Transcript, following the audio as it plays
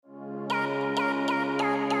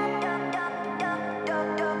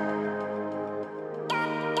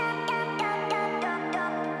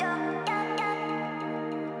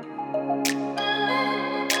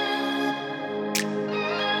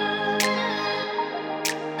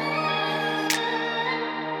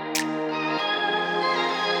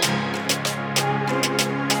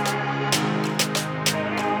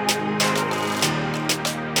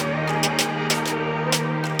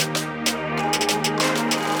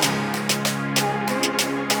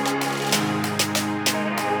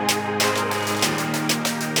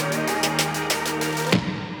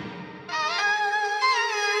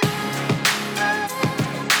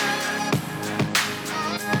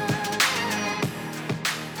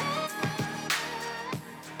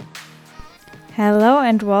Hello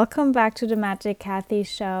and welcome back to the Magic Kathy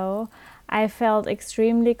show. I felt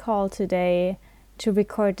extremely called today to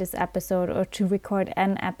record this episode or to record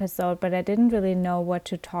an episode, but I didn't really know what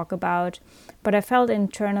to talk about. But I felt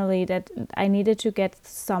internally that I needed to get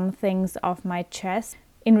some things off my chest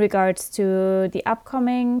in regards to the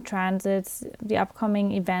upcoming transits, the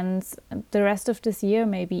upcoming events, the rest of this year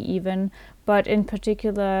maybe even, but in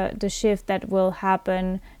particular the shift that will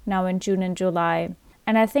happen now in June and July.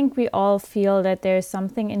 And I think we all feel that there's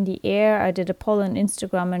something in the air. I did a poll on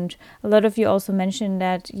Instagram and a lot of you also mentioned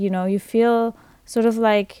that, you feel sort of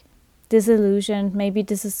like disillusioned, maybe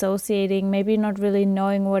disassociating, maybe not really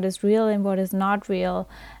knowing what is real and what is not real.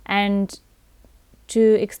 And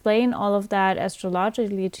to explain all of that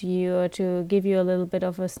astrologically to you, or to give you a little bit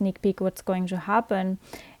of a sneak peek what's going to happen,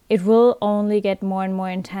 it will only get more and more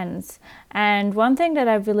intense. And one thing that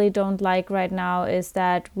I really don't like right now is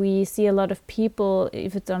that we see a lot of people,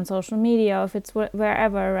 if it's on social media, or if it's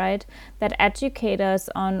wherever, right, that educate us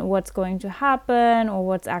on what's going to happen or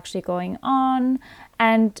what's actually going on.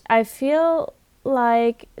 And I feel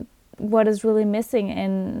like what is really missing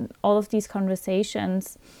in all of these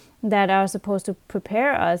conversations that are supposed to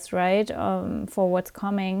prepare us, right, for what's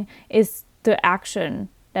coming is the action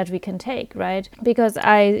that we can take, right? Because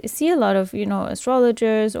I see a lot of,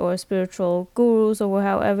 astrologers or spiritual gurus or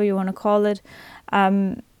however you want to call it,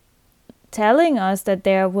 telling us that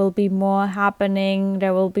there will be more happening,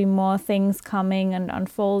 there will be more things coming and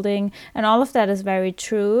unfolding, and all of that is very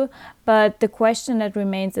true. But the question that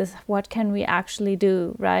remains is, what can we actually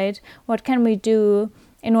do, right? What can we do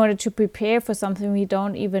in order to prepare for something we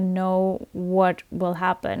don't even know what will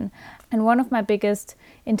happen? And one of my biggest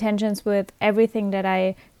intentions with everything that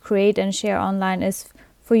I create and share online is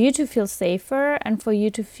for you to feel safer and for you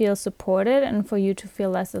to feel supported and for you to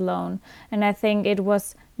feel less alone. And I think it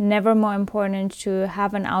was never more important to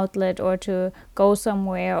have an outlet or to go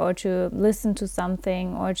somewhere or to listen to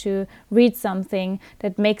something or to read something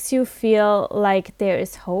that makes you feel like there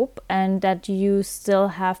is hope and that you still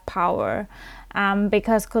have power.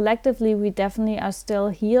 Because collectively we definitely are still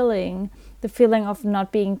healing the feeling of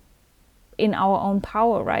not being in our own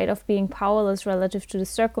power, right? Of being powerless relative to the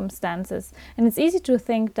circumstances. And it's easy to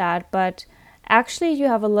think that, but actually you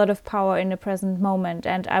have a lot of power in the present moment.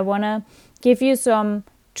 And I want to give you some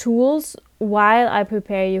tools while I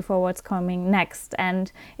prepare you for what's coming next.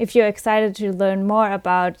 And if you're excited to learn more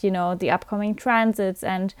about, the upcoming transits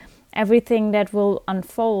and everything that will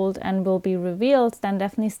unfold and will be revealed, then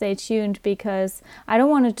definitely stay tuned, because I don't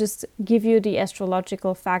want to just give you the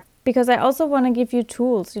astrological fact, because I also want to give you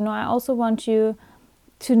tools. I also want you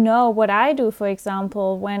to know what I do, for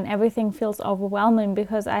example, when everything feels overwhelming,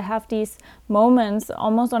 because I have these moments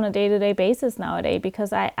almost on a day-to-day basis nowadays,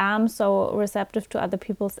 because I am so receptive to other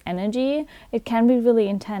people's energy. It can be really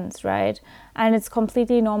intense, right? And it's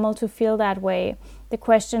completely normal to feel that way. The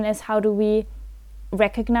question is, how do we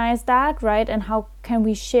recognize that, right? And how can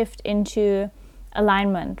we shift into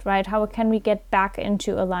alignment, right? How can we get back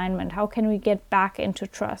into alignment? How can we get back into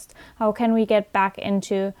trust? How can we get back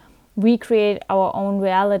into recreate our own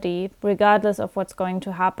reality regardless of what's going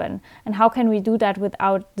to happen? And how can we do that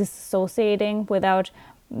without disassociating, without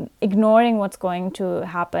ignoring what's going to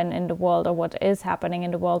happen in the world or what is happening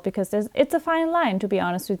in the world? Because it's a fine line, to be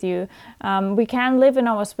honest with you. We can live in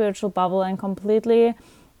our spiritual bubble and completely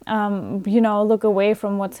look away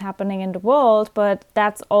from what's happening in the world, but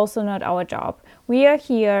that's also not our job. We are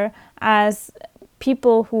here as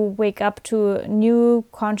people who wake up to new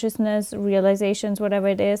consciousness, realizations, whatever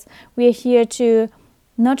it is. We are here to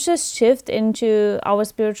not just shift into our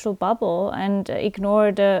spiritual bubble and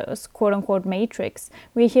ignore the quote-unquote matrix.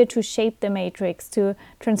 We're here to shape the matrix, to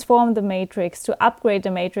transform the matrix, to upgrade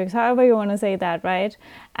the matrix, however you want to say that, right?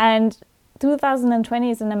 And 2020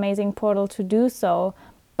 is an amazing portal to do so,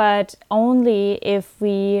 but only if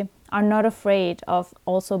we are not afraid of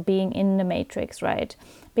also being in the matrix, right?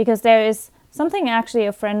 Because there is something actually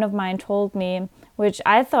a friend of mine told me, which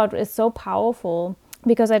I thought is so powerful,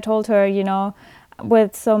 because I told her,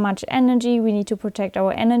 with so much energy, we need to protect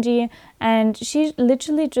our energy. And she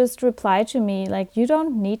literally just replied to me, like, you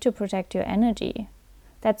don't need to protect your energy.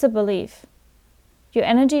 That's a belief. Your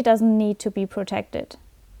energy doesn't need to be protected.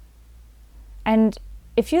 And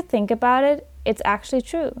if you think about it, it's actually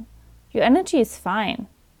true. Your energy is fine.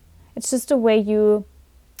 It's just the way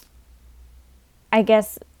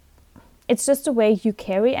it's just the way you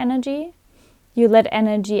carry energy. You let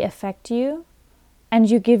energy affect you, and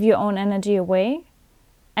you give your own energy away,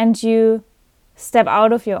 and you step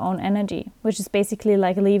out of your own energy, which is basically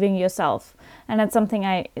like leaving yourself. And that's something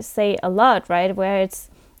I say a lot, right? Where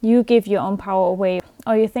it's you give your own power away,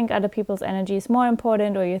 or you think other people's energy is more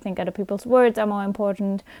important, or you think other people's words are more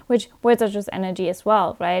important, which words are just energy as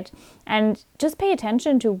well, right? And just pay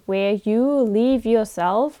attention to where you leave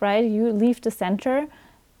yourself, right? You leave the center,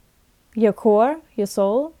 your core, your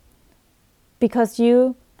soul, because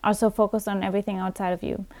you are so focused on everything outside of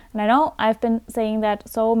you. And I know I've been saying that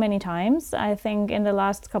so many times, I think in the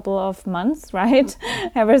last couple of months, right?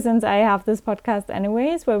 Ever since I have this podcast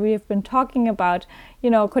anyways, where we have been talking about,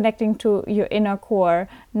 connecting to your inner core,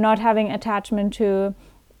 not having attachment to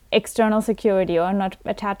external security, or not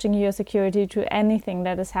attaching your security to anything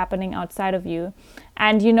that is happening outside of you.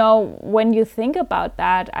 And when you think about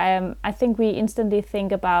that, I think we instantly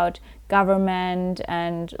think about government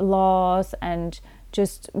and laws and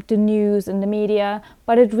just the news and the media,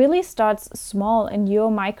 but it really starts small in your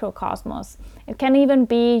microcosmos. It can even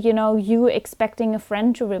be, you expecting a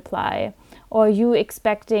friend to reply, or you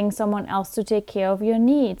expecting someone else to take care of your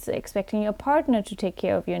needs, expecting your partner to take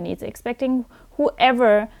care of your needs, expecting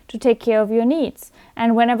whoever to take care of your needs.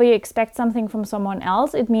 And whenever you expect something from someone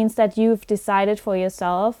else, it means that you've decided for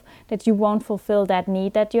yourself that you won't fulfill that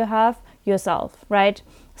need that you have yourself, right?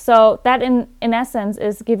 So that in essence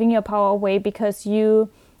is giving your power away, because you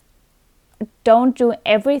don't do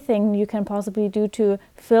everything you can possibly do to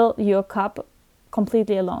fill your cup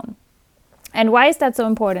completely alone. And why is that so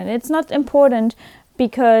important? It's not important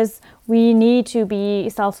because we need to be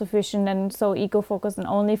self-sufficient and so ego-focused and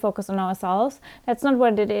only focus on ourselves. That's not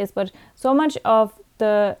what it is. But so much of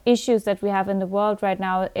the issues that we have in the world right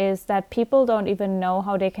now is that people don't even know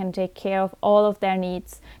how they can take care of all of their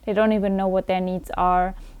needs. They don't even know what their needs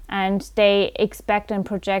are. And they expect and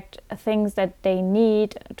project things that they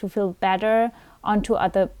need to feel better onto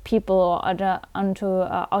other people, or onto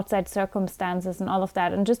outside circumstances and all of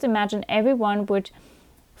that. And just imagine everyone would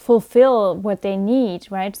fulfill what they need,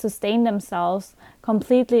 right? Sustain themselves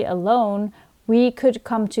completely alone. We could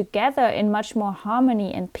come together in much more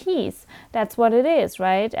harmony and peace. That's what it is,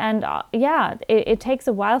 right? And it takes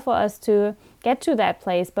a while for us to get to that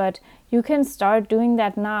place, but you can start doing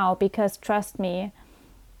that now, because trust me,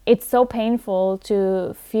 it's so painful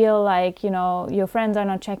to feel like, your friends are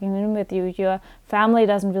not checking in with you, your family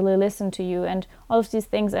doesn't really listen to you, and all of these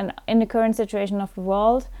things. And in the current situation of the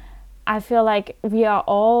world, I feel like we are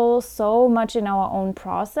all so much in our own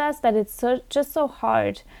process that it's just so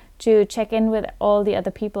hard to check in with all the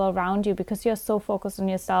other people around you, because you're so focused on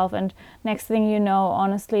yourself. And next thing you know,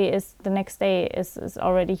 honestly, is the next day is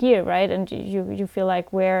already here, right? And you feel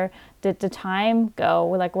like, where did the time go?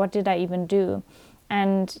 Like, what did I even do?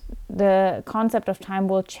 And the concept of time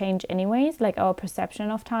will change anyways, like our perception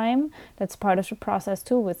of time. That's part of the process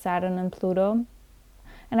too, with Saturn and Pluto.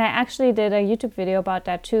 And I actually did a YouTube video about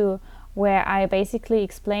that too, where I basically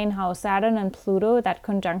explain how Saturn and Pluto, that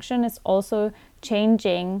conjunction, is also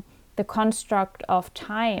changing the construct of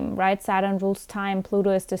time, right? Saturn rules time,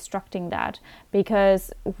 Pluto is destructing that,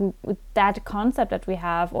 because that concept that we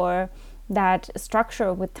have, or that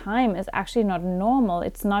structure with time, is actually not normal.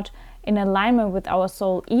 It's not in alignment with our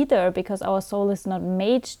soul either, because our soul is not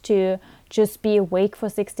made to just be awake for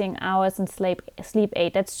 16 hours and sleep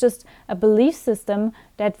 8. That's just a belief system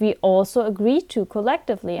that we also agreed to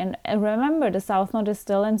collectively. And remember, the South Node is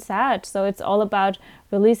still in Sag, so it's all about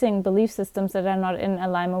releasing belief systems that are not in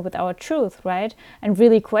alignment with our truth, right? And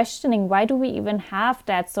really questioning, why do we even have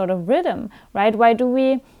that sort of rhythm, right? Why do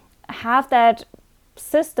we have that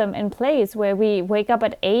system in place where we wake up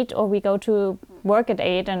at 8, or we go to work at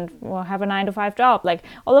 8 and we'll have a 9-to-5 job? Like,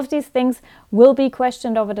 all of these things will be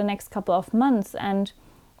questioned over the next couple of months, and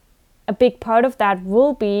a big part of that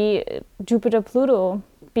will be Jupiter-Pluto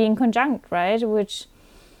being conjunct, right? Which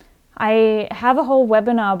I have a whole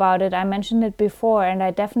webinar about it. I mentioned it before, and I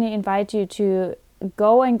definitely invite you to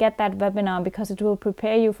go and get that webinar, because it will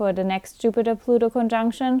prepare you for the next Jupiter-Pluto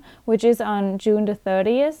conjunction, which is on June the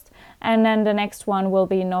 30th, and then the next one will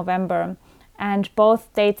be in November. And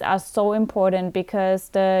both dates are so important, because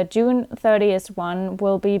the June 30th one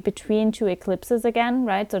will be between two eclipses again,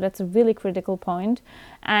 right? So that's a really critical point.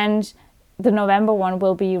 And the November one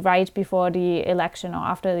will be right before the election or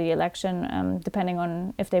after the election, depending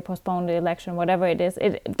on if they postpone the election, whatever it is.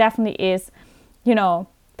 It definitely is,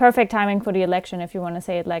 perfect timing for the election, if you want to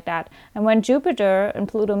say it like that. And when Jupiter and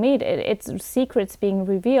Pluto meet, it's secrets being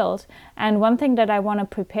revealed. And one thing that I want to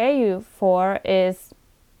prepare you for is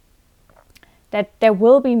that there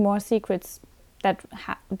will be more secrets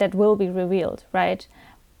that will be revealed, right?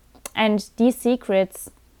 And these secrets,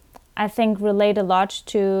 I think, relate a lot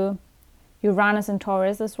to Uranus and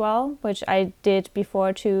Taurus as well, which I did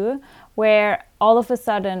before too, where all of a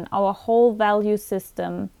sudden our whole value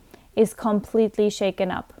system is completely shaken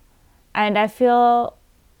up. And I feel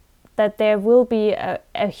that there will be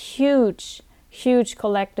a huge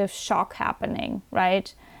collective shock happening,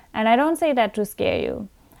 right? And I don't say that to scare you,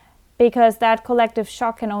 because that collective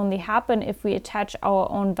shock can only happen if we attach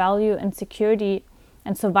our own value and security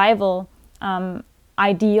and survival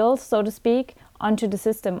ideals, so to speak, onto the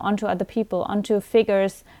system, onto other people, onto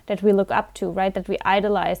figures that we look up to, right? That we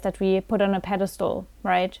idolize, that we put on a pedestal,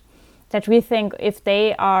 right? That we think if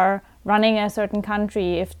they are running a certain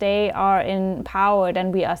country, if they are in power,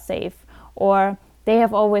 then we are safe. Or they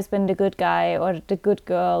have always been the good guy or the good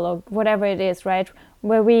girl or whatever it is, right?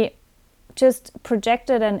 Where we just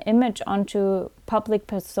projected an image onto public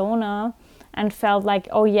persona and felt like,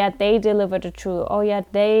 oh yeah, they deliver the truth. Oh yeah,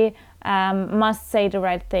 they must say the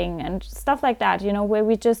right thing and stuff like that, where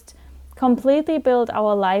we just completely build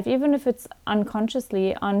our life, even if it's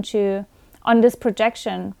unconsciously, on this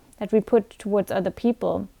projection that we put towards other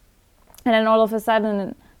people. And then all of a sudden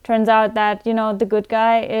it turns out that, the good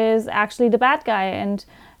guy is actually the bad guy and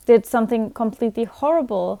did something completely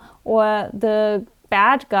horrible, or the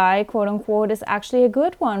bad guy, quote unquote, is actually a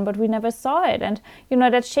good one, but we never saw it. And,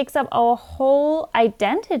 that shakes up our whole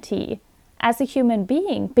identity as a human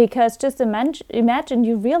being, because just imagine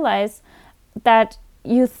you realize that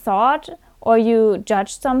you thought or you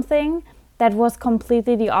judged something that was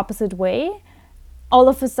completely the opposite way. All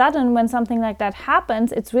of a sudden, when something like that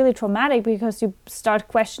happens, it's really traumatic, because you start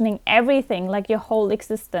questioning everything, like your whole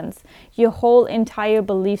existence, your whole entire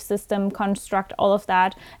belief system, construct, all of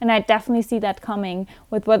that. And I definitely see that coming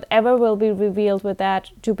with whatever will be revealed with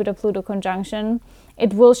that Jupiter-Pluto conjunction.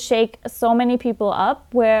 It will shake so many people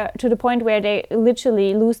up, to the point where they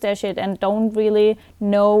literally lose their shit and don't really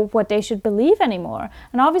know what they should believe anymore.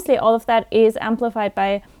 And obviously all of that is amplified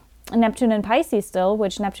by Neptune in Pisces still,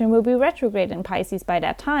 which Neptune will be retrograde in Pisces by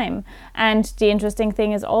that time. And the interesting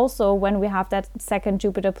thing is also, when we have that second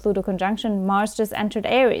Jupiter-Pluto conjunction, Mars just entered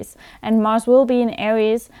Aries. And Mars will be in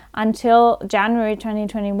Aries until January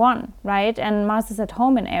 2021, right? And Mars is at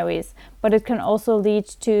home in Aries. But it can also lead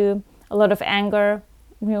to a lot of anger,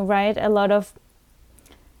 right? A lot of,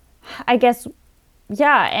 I guess,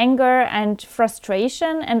 anger and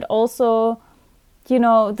frustration, and also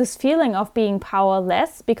this feeling of being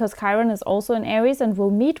powerless, because Chiron is also in Aries and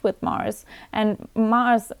will meet with Mars. And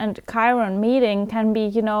Mars and Chiron meeting can be,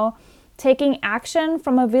 taking action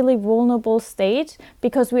from a really vulnerable state,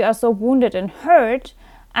 because we are so wounded and hurt,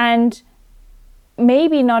 and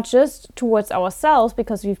maybe not just towards ourselves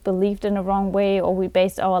because we've believed in the wrong way, or we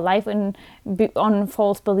based our life on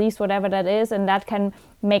false beliefs, whatever that is, and that can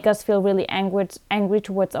make us feel really angry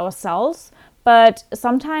towards ourselves. But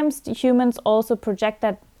sometimes humans also project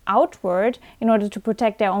that outward in order to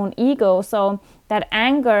protect their own ego. So that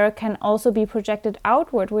anger can also be projected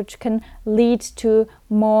outward, which can lead to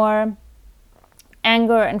more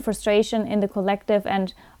anger and frustration in the collective.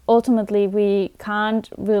 And ultimately, we can't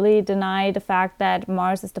really deny the fact that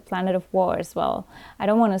Mars is the planet of war as well. I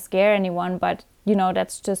don't want to scare anyone, but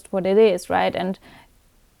that's just what it is, right? And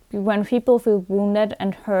when people feel wounded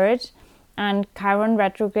and hurt, and Chiron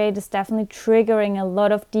retrograde is definitely triggering a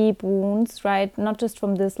lot of deep wounds, right? Not just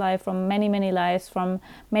from this life, from many, many lives, from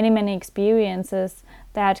many, many experiences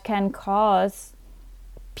that can cause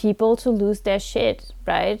people to lose their shit,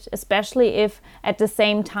 right? Especially if at the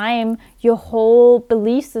same time your whole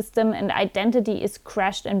belief system and identity is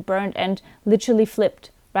crashed and burned and literally flipped,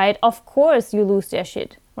 right? Of course you lose your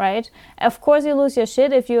shit, right? Of course you lose your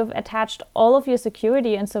shit if you have attached all of your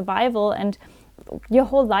security and survival and your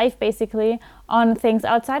whole life basically on things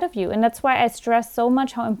outside of you. And that's why I stress so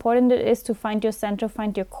much how important it is to find your center,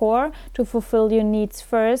 find your core, to fulfill your needs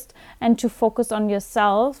first, and to focus on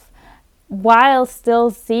yourself while still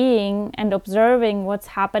seeing and observing what's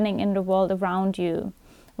happening in the world around you,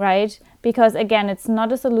 right? Because again, it's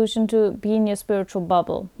not a solution to be in your spiritual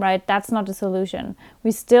bubble, right? That's not a solution.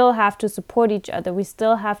 We still have to support each other. We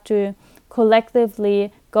still have to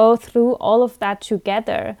collectively go through all of that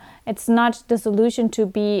together. It's not the solution to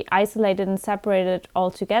be isolated and separated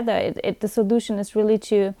altogether. The solution is really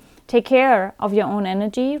to take care of your own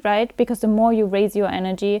energy, right? Because the more you raise your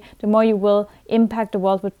energy, the more you will impact the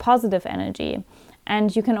world with positive energy.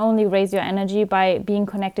 And you can only raise your energy by being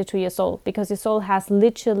connected to your soul, because your soul has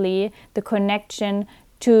literally the connection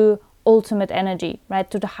to ultimate energy, right?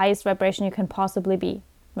 To the highest vibration you can possibly be,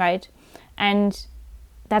 right? And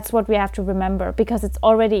that's what we have to remember, because it's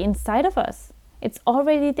already inside of us. It's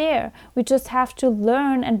already there. We just have to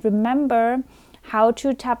learn and remember how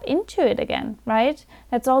to tap into it again, right?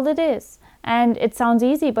 That's all it is. And it sounds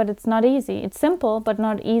easy, but it's not easy. It's simple, but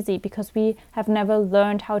not easy, because we have never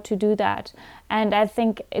learned how to do that. And I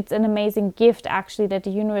think it's an amazing gift, actually, that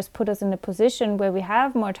the universe put us in a position where we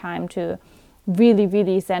have more time to really,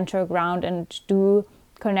 really center ground and do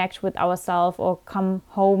connect with ourselves or come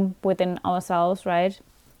home within ourselves, right?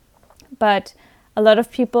 But a lot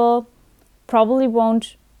of people probably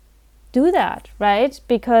won't do that, right?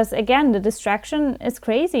 Because again, the distraction is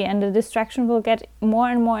crazy and the distraction will get more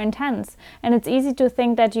and more intense. And it's easy to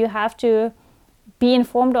think that you have to be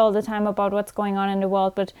informed all the time about what's going on in the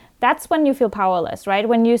world, but that's when you feel powerless, right?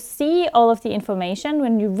 When you see all of the information,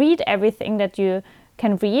 when you read everything that you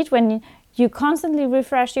can read, when you constantly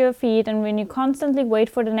refresh your feed, and when you constantly wait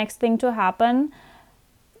for the next thing to happen,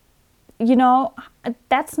 you know,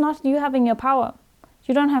 that's not you having your power.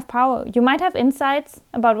 You don't have power. You might have insights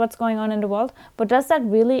about what's going on in the world, but does that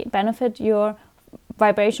really benefit your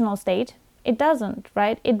vibrational state? It doesn't,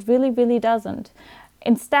 right? It really, really doesn't.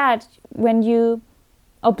 Instead, when you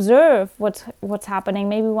observe what's happening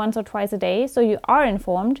maybe once or twice a day, so you are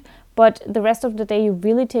informed, but the rest of the day you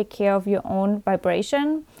really take care of your own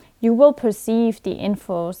vibration, you will perceive the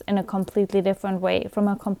infos in a completely different way, from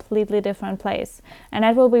a completely different place. And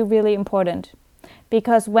that will be really important,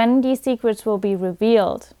 because when these secrets will be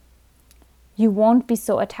revealed, you won't be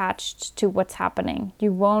so attached to what's happening. It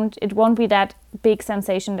won't be that big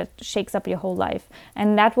sensation that shakes up your whole life.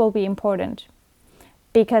 And that will be important.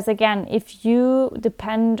 Because again, if you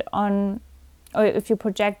depend on, or if you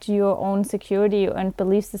project your own security and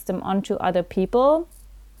belief system onto other people,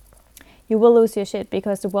 you will lose your shit,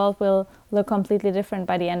 because the world will look completely different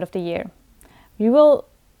by the end of the year. You will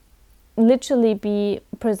literally be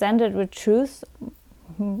presented with truths,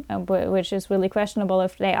 which is really questionable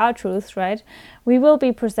if they are truths, right? We will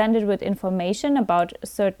be presented with information about a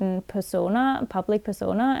certain persona, public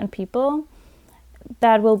persona, and people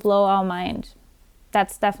that will blow our mind.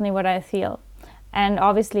 That's definitely what I feel. And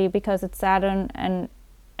obviously, because it's Saturn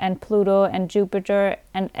and Pluto and Jupiter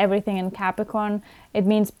and everything in Capricorn, it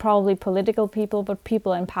means probably political people, but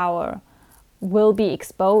people in power will be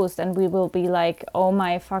exposed, and we will be like, oh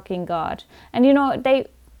my fucking God. And you know,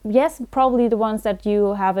 yes, probably the ones that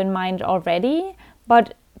you have in mind already,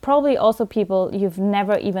 but probably also people you've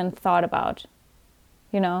never even thought about,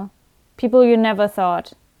 you know, people you never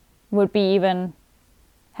thought would be even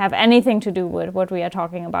have anything to do with what we are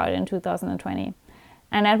talking about in 2020.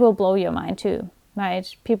 And that will blow your mind too,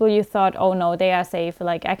 right? People you thought, oh no, they are safe,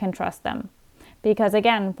 like I can trust them. Because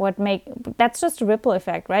again, that's just a ripple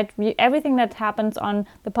effect, right? Everything that happens on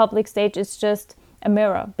the public stage is just a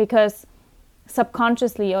mirror, because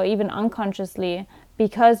subconsciously or even unconsciously,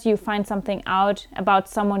 because you find something out about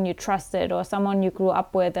someone you trusted or someone you grew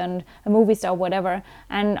up with, and a movie star, whatever,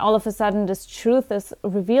 and all of a sudden this truth is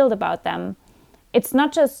revealed about them. It's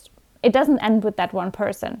not just, it doesn't end with that one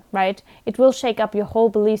person, right? It will shake up your whole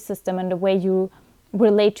belief system and the way you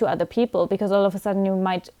relate to other people, because all of a sudden you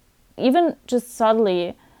might even just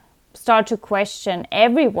subtly start to question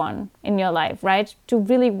everyone in your life, right? To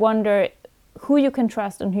really wonder who you can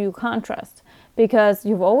trust and who you can't trust, because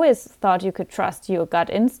you've always thought you could trust your gut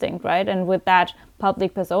instinct, right? And with that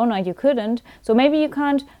public persona, you couldn't. So maybe you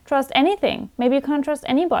can't trust anything. Maybe you can't trust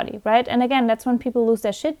anybody, right? And again, that's when people lose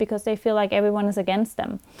their shit, because they feel like everyone is against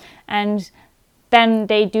them. And then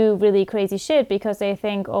they do really crazy shit because they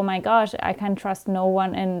think, oh my gosh, I can't trust no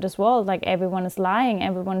one in this world. Like everyone is lying.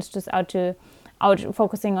 Everyone's just out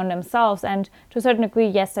focusing on themselves. And to a certain degree,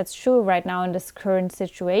 yes, that's true right now in this current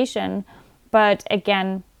situation. But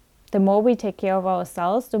again, the more we take care of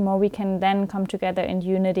ourselves, the more we can then come together in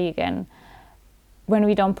unity again, when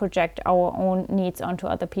we don't project our own needs onto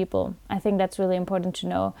other people. I think that's really important to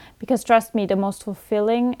know, because trust me, the most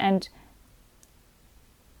fulfilling and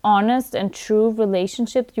honest and true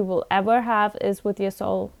relationship you will ever have is with your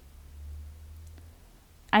soul.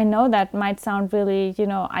 I know that might sound really,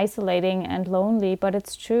 isolating and lonely, but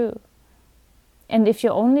it's true. And if you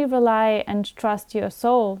only rely and trust your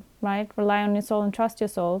soul, right? Rely on your soul and trust your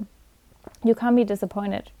soul, you can't be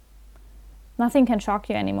disappointed. Nothing can shock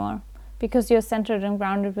you anymore, because you're centered and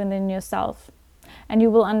grounded within yourself. And you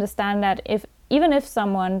will understand that even if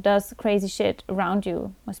someone does crazy shit around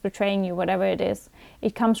you, was betraying you, whatever it is,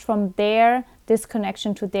 it comes from their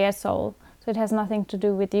disconnection to their soul. So it has nothing to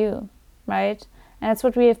do with you, right? And that's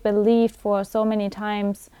what we have believed for so many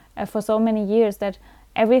times, for so many years, that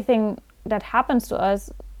everything that happens to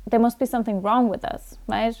us, there must be something wrong with us,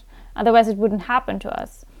 right? Otherwise it wouldn't happen to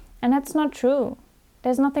us. And that's not true.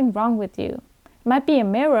 There's nothing wrong with you. It might be a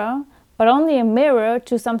mirror, but only a mirror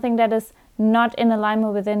to something that is not in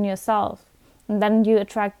alignment within yourself. And then you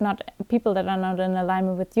attract not people that are not in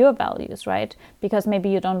alignment with your values, right? Because maybe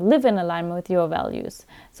you don't live in alignment with your values.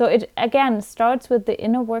 So it, again, starts with the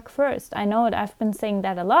inner work first. I know I've been saying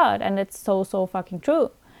that a lot, and it's so fucking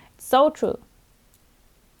true. It's so true.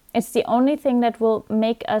 It's the only thing that will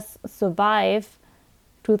make us survive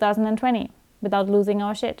 2020 without losing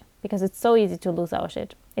our shit, because it's so easy to lose our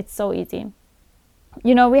shit. It's so easy.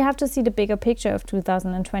 We have to see the bigger picture of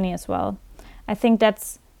 2020 as well. I think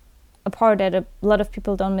that's a part that a lot of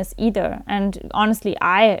people don't miss either. And honestly,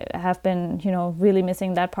 I have been, really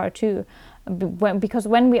missing that part too. Because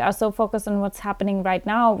when we are so focused on what's happening right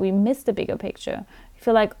now, we miss the bigger picture. I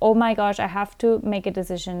feel like, oh my gosh, I have to make a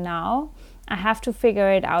decision now. I have to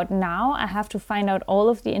figure it out now. I have to find out all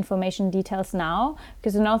of the information details now,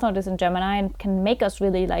 because the North Node is in Gemini and can make us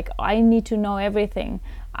really like, I need to know everything.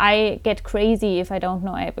 I get crazy if I don't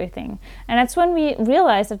know everything. And that's when we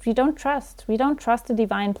realize that we don't trust the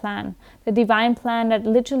divine plan that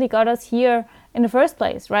literally got us here in the first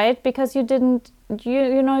place, right? Because you didn't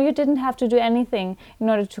have to do anything in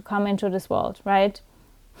order to come into this world, right?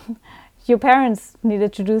 Your parents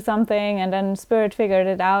needed to do something, and then spirit figured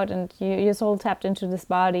it out, and your soul tapped into this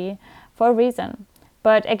body for a reason.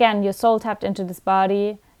 But again, your soul tapped into this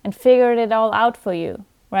body and figured it all out for you,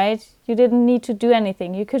 right? You didn't need to do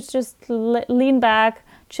anything. You could just lean back,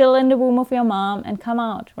 chill in the womb of your mom, and come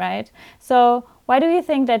out, right? So why do you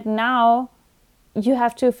think that now you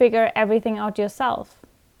have to figure everything out yourself?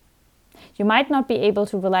 You might not be able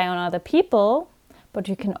to rely on other people, but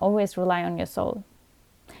you can always rely on your soul.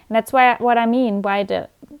 And that's why the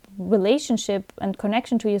relationship and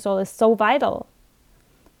connection to your soul is so vital.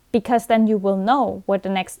 Because then you will know what the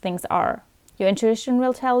next things are. Your intuition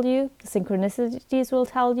will tell you, the synchronicities will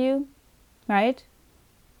tell you, right?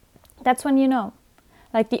 That's when you know.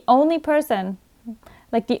 I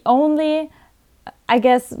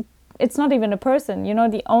guess it's not even a person,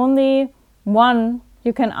 the only one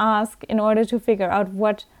you can ask in order to figure out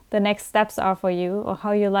what the next steps are for you or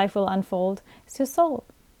how your life will unfold is your soul.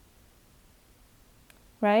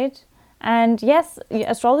 Right? And yes,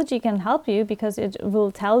 astrology can help you because it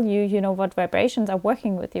will tell you, what vibrations are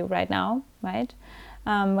working with you right now, right?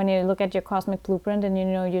 When you look at your cosmic blueprint and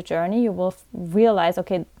your journey, you will realize,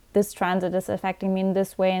 okay, this transit is affecting me in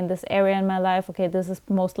this way, in this area in my life. Okay, this is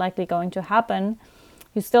most likely going to happen.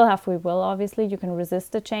 You still have free will, obviously. You can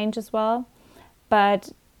resist the change as well.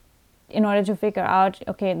 But in order to figure out,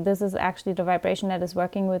 okay, this is actually the vibration that is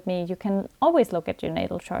working with me, you can always look at your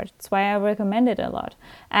natal chart. That's why I recommend it a lot.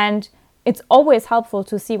 And it's always helpful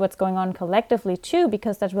to see what's going on collectively too,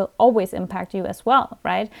 because that will always impact you as well,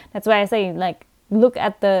 right? That's why I say, look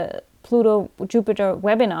at the Pluto-Jupiter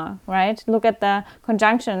webinar, right? Look at the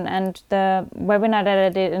conjunction and the webinar that I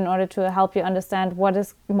did in order to help you understand what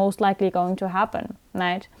is most likely going to happen,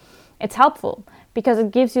 right? It's helpful because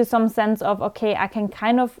it gives you some sense of, okay, I can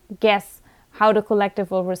kind of guess how the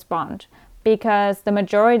collective will respond, because the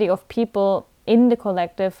majority of people in the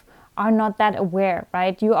collective are not that aware,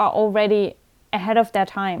 right? You are already ahead of their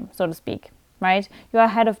time, so to speak, right? You are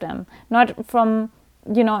ahead of them, not from,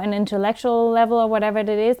 an intellectual level or whatever it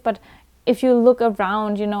is, but if you look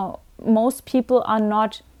around, most people are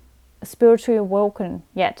not spiritually awoken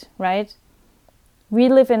yet, right? We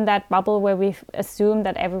live in that bubble where we assume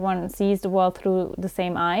that everyone sees the world through the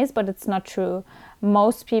same eyes, but it's not true.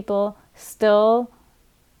 Most people still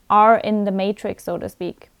are in the matrix, so to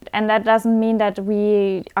speak. And that doesn't mean that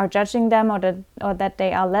we are judging them or that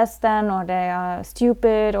they are less than, or they are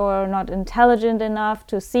stupid or not intelligent enough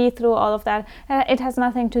to see through all of that. It has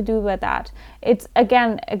nothing to do with that. It's,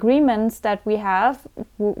 again, agreements that we have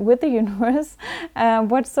with the universe,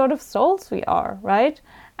 what sort of souls we are, right?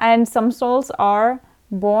 And some souls are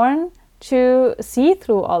born to see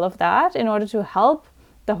through all of that in order to help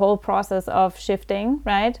the whole process of shifting,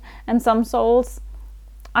 right? And some souls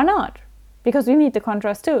are not, because we need the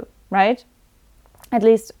contrast too, right? At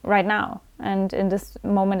least right now and in this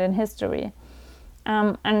moment in history.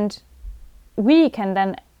 And we can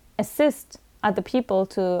then assist other people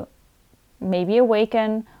to maybe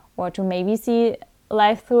awaken, or to maybe see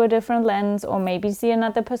life through a different lens, or maybe see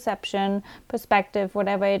another perspective,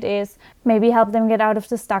 whatever it is. Maybe help them get out of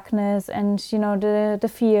the stuckness and, the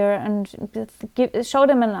fear, and show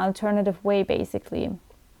them an alternative way, basically.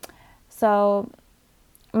 So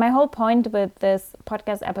my whole point with this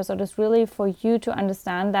podcast episode is really for you to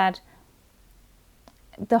understand that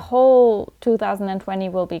the whole 2020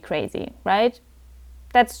 will be crazy, right?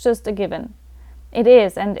 That's just a given. It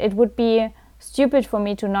is, and it would be stupid for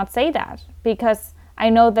me to not say that, because I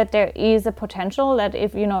know that there is a potential that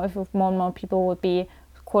if more and more people would be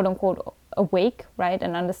quote unquote awake, right,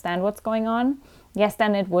 and understand what's going on, yes,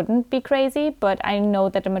 then it wouldn't be crazy. But I know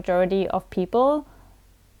that the majority of people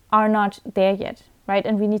are not there yet, right?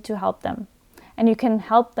 And we need to help them. And you can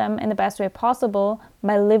help them in the best way possible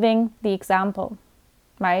by living the example,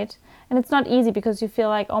 right? And it's not easy because you feel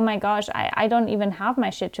like, oh my gosh, I don't even have my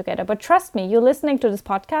shit together. But trust me, you're listening to this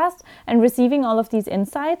podcast and receiving all of these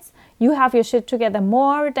insights, you have your shit together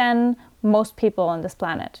more than most people on this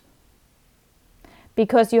planet.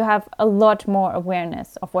 Because you have a lot more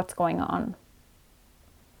awareness of what's going on.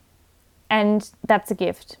 And that's a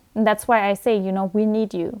gift. And that's why I say, we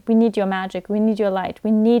need you. We need your magic. We need your light.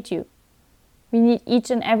 We need you. We need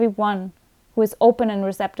each and every one who is open and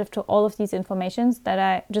receptive to all of these informations that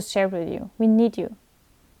I just shared with you. We need you.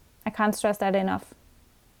 I can't stress that enough.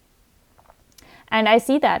 And I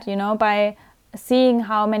see that, by seeing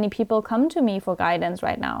how many people come to me for guidance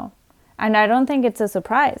right now. And I don't think it's a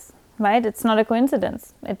surprise, right? It's not a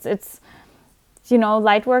coincidence. It's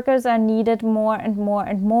light workers are needed more and more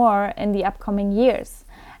and more in the upcoming years.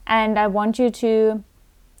 And I want you to,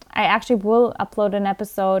 I actually will upload an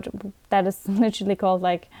episode that is literally called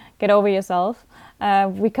Get Over Yourself.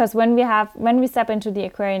 Because when we step into the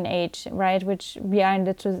Aquarian age, right, which we are in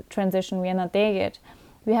the transition, we are not there yet.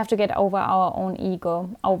 We have to get over our own ego,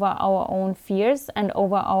 over our own fears, and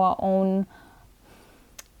over our own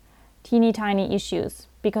teeny tiny issues,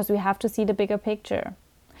 because we have to see the bigger picture.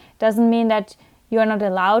 Doesn't mean that you are not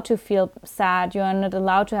allowed to feel sad, you are not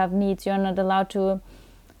allowed to have needs, you are not allowed to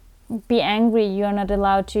be angry, you are not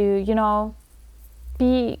allowed to,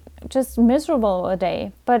 be just miserable a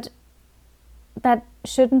day. But that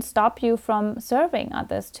shouldn't stop you from serving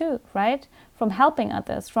others too, right? From helping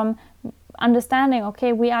others, from understanding,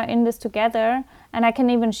 okay, we are in this together, and I can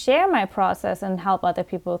even share my process and help other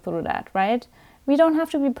people through that, right? We don't have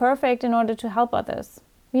to be perfect in order to help others.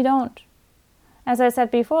 We don't. As I said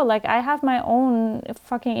before, I have my own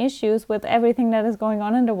fucking issues with everything that is going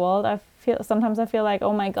on in the world. Sometimes I feel like,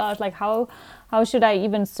 oh my gosh, how should I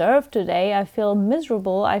even serve today? I feel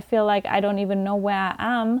miserable. I feel like I don't even know where I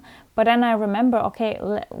am. But then I remember, okay,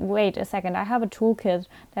 wait a second. I have a toolkit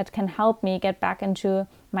that can help me get back into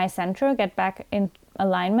my center, get back in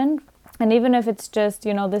alignment. And even if it's just,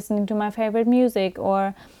 listening to my favorite music,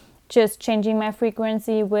 or just changing my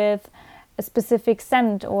frequency with a specific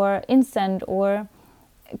scent or incense, or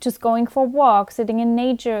just going for walks, sitting in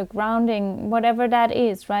nature, grounding, whatever that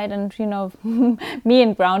is, right? And me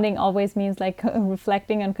and grounding always means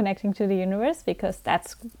reflecting and connecting to the universe, because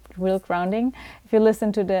that's real grounding. If you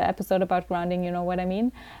listen to the episode about grounding, you know what I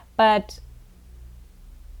mean. But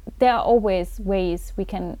there are always ways we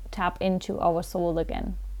can tap into our soul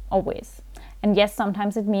again, always. And yes,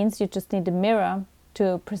 sometimes it means you just need a mirror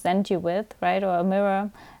to present you with, right? Or a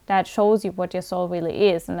mirror that shows you what your soul really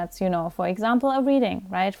is. And that's, for example, a reading,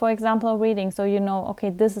 right? For example, a reading. So okay,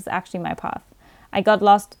 this is actually my path. I got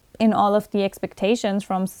lost in all of the expectations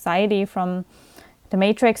from society, from the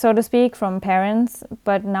matrix, so to speak, from parents.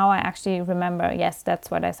 But now I actually remember, yes, that's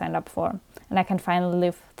what I signed up for. And I can finally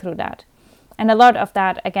live through that. And a lot of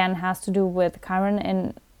that, again, has to do with Chiron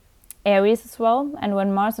in Aries as well. And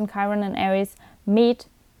when Mars and Chiron and Aries meet,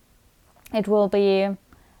 it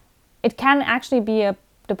can actually be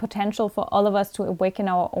the potential for all of us to awaken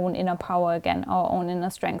our own inner power again, our own inner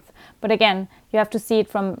strength. But again, you have to see it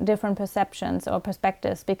from different perceptions or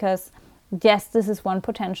perspectives, because yes, this is one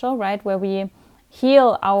potential, right, where we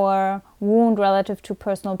heal our wound relative to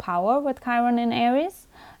personal power with Chiron in Aries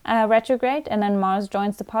retrograde, and then Mars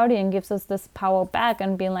joins the party and gives us this power back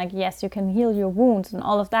and being like, yes, you can heal your wounds and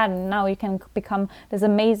all of that, and now you can become this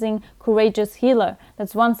amazing, courageous healer.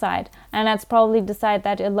 That's one side, and that's probably the side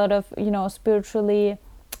that a lot of spiritually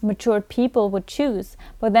matured people would choose.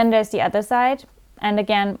 But then there's the other side, and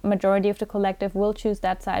again, majority of the collective will choose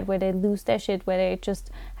that side, where they lose their shit, where they just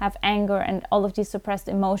have anger and all of these suppressed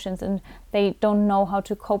emotions, and they don't know how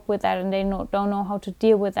to cope with that, and they don't know how to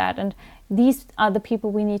deal with that. And these are the people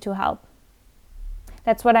we need to help.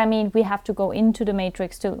 That's what I mean. We have to go into the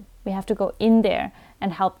matrix too. We have to go in there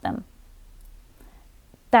and help them.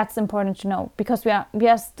 That's important to know, because we are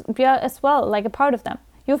as well a part of them.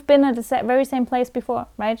 You've been at the very same place before,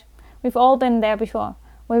 right? We've all been there before,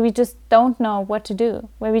 where we just don't know what to do,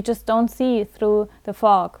 where we just don't see through the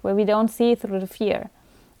fog, where we don't see through the fear.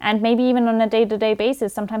 And maybe even on a day-to-day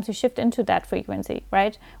basis, sometimes we shift into that frequency,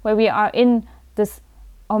 right? Where we are in this,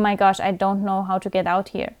 oh my gosh, I don't know how to get out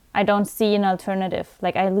here. I don't see an alternative,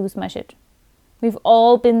 I lose my shit. We've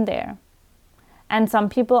all been there. And some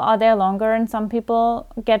people are there longer, and some people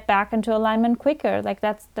get back into alignment quicker.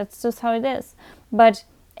 That's just how it is. But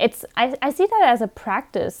I see that as a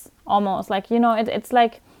practice almost. It's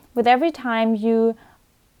like with every time you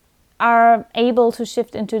are able to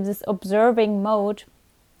shift into this observing mode,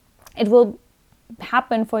 it will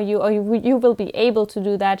happen for you, or you will be able to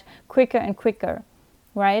do that quicker and quicker,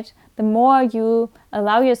 right? The more you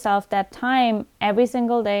allow yourself that time every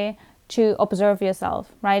single day to observe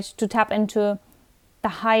yourself, right? To tap into the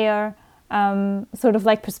higher sort of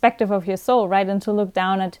like perspective of your soul, right? And to look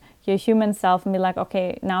down at your human self and be like,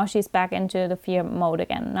 okay, now she's back into the fear mode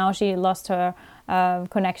again. Now she lost her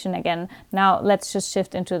connection again. Now let's just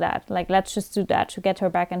shift into that. Like, let's just do that to get her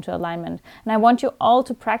back into alignment. And I want you all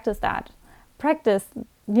to practice that. Practice,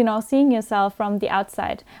 seeing yourself from the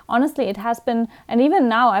outside. Honestly, it has been, and even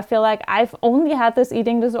now I feel like I've only had this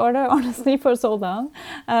eating disorder, honestly, for so long,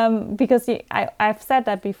 because I've said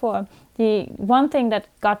that before. The one thing that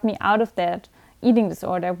got me out of that eating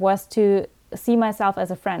disorder was to see myself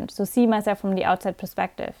as a friend, to see myself from the outside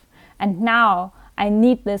perspective. And now I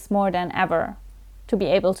need this more than ever to be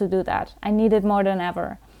able to do that. I need it more than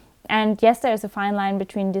ever. And yes, there's a fine line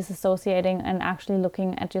between disassociating and actually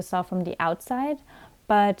looking at yourself from the outside.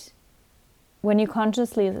 But when you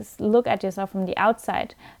consciously look at yourself from the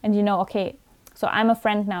outside and okay, so I'm a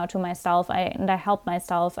friend now to myself, and I help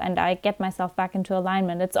myself and I get myself back into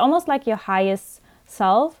alignment. It's almost like your highest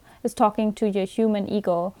self is talking to your human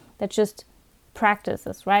ego that just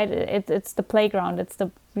practices, right? It's the playground, it's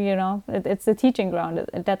the, it's the teaching ground,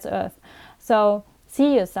 that's Earth. So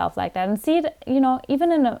see yourself like that and see it,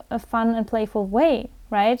 even in a fun and playful way,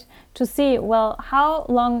 right? To see, well, how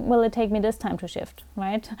long will it take me this time to shift,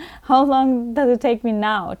 right? How long does it take me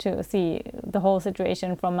now to see the whole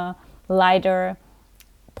situation from a lighter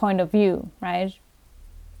point of view, right?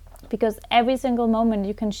 Because every single moment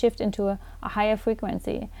you can shift into a higher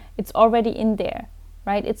frequency. It's already in there,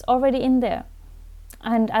 right? It's already in there.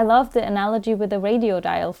 And I love the analogy with the radio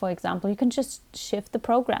dial, for example. You can just shift the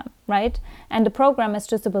program, right? And the program is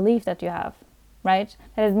just a belief that you have, right?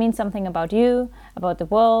 That it means something about you, about the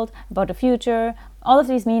world, about the future, all of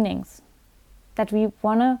these meanings that we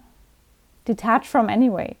want to detach from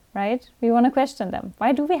anyway, right? We want to question them.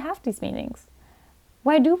 Why do we have these meanings?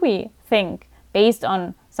 Why do we think based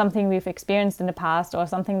on something we've experienced in the past or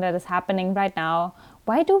something that is happening right now?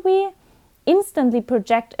 Why do we instantly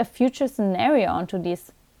project a future scenario onto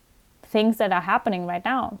these things that are happening right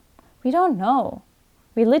now? We don't know.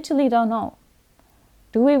 We literally don't know.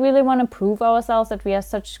 Do we really want to prove ourselves that we are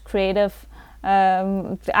such creative,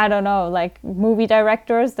 like movie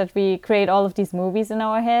directors, that we create all of these movies in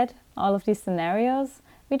our head, all of these scenarios?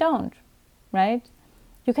 We don't, right?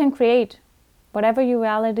 You can create whatever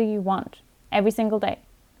reality you want every single day,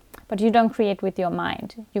 but you don't create with your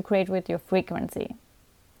mind. You create with your frequency.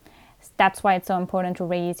 That's why it's so important to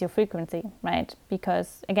raise your frequency, right?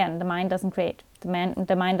 Because again, the mind doesn't create. The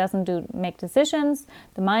mind doesn't make decisions.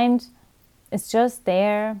 The mind is just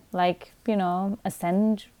there, like, a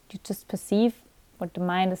scent. You just perceive what the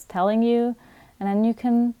mind is telling you, and then you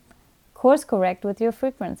can course correct with your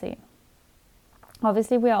frequency.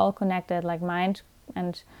 Obviously, we are all connected, like mind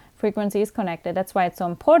and frequency is connected. That's why it's so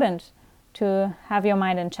important to have your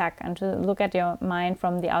mind in check and to look at your mind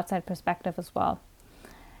from the outside perspective as well.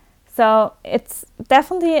 So it's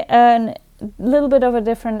definitely a little bit of a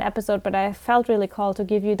different episode, but I felt really called to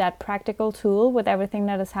give you that practical tool with everything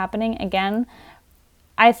that is happening. Again,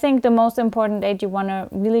 I think the most important date you want to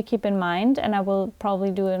really keep in mind, and I will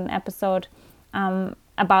probably do an episode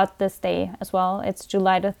about this day as well. It's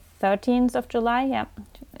July the 13th of July. Yeah,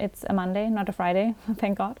 it's a Monday, not a Friday,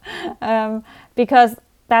 thank God. Because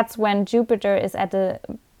that's when Jupiter is at the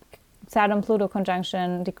Saturn-Pluto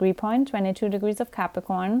conjunction degree point, 22 degrees of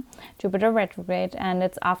Capricorn, Jupiter retrograde, and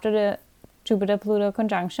it's after the Jupiter-Pluto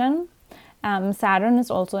conjunction. Saturn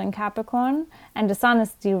is also in Capricorn, and the Sun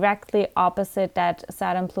is directly opposite that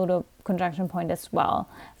Saturn-Pluto conjunction point as well.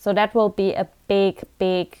 So that will be a big,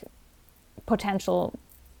 big potential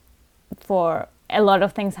for a lot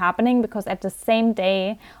of things happening, because at the same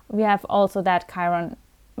day we have also that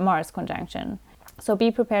Chiron-Mars conjunction. So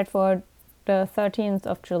be prepared for the 13th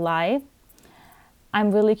of July.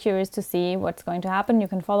 I'm really curious to see what's going to happen. You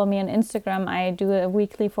can follow me on Instagram. I do a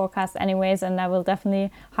weekly forecast anyways, and I will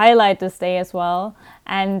definitely highlight this day as well.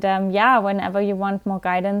 And whenever you want more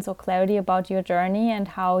guidance or clarity about your journey and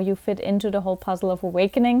how you fit into the whole puzzle of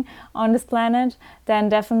awakening on this planet, then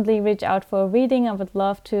definitely reach out for a reading. I would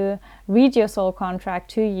love to read your soul contract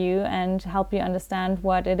to you and help you understand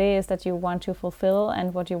what it is that you want to fulfill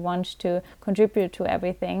and what you want to contribute to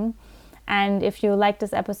everything. And if you liked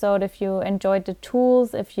this episode, if you enjoyed the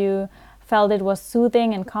tools, if you felt it was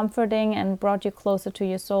soothing and comforting and brought you closer to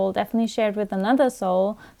your soul, definitely share it with another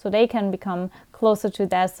soul so they can become closer to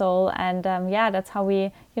their soul. And that's how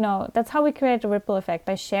we create a ripple effect,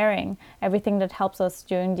 by sharing everything that helps us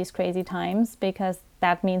during these crazy times, because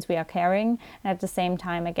that means we are caring. And at the same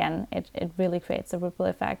time, again, it really creates a ripple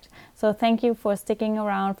effect. So thank you for sticking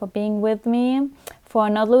around, for being with me, for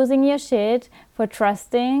not losing your shit, for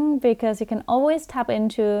trusting, because you can always tap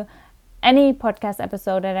into any podcast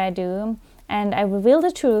episode that I do, and I reveal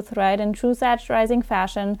the truth, right, in true satirizing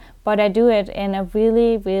fashion, but I do it in a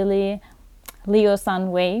really, really Leo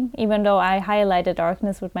sun way, even though I highlight the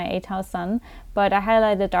darkness with my 8th house sun, but I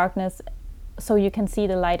highlight the darkness so you can see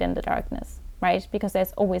the light in the darkness, right? Because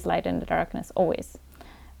there's always light in the darkness, always.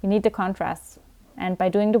 We need the contrast. And by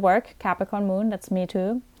doing the work, Capricorn moon, that's me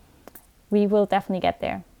too, we will definitely get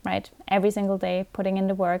there, right? Every single day, putting in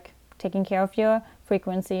the work, taking care of your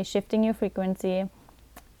frequency, shifting your frequency,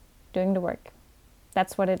 doing the work.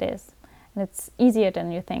 That's what it is. And it's easier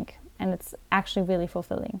than you think. And it's actually really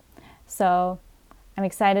fulfilling. So I'm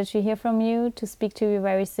excited to hear from you, to speak to you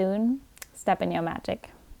very soon. Step in your magic.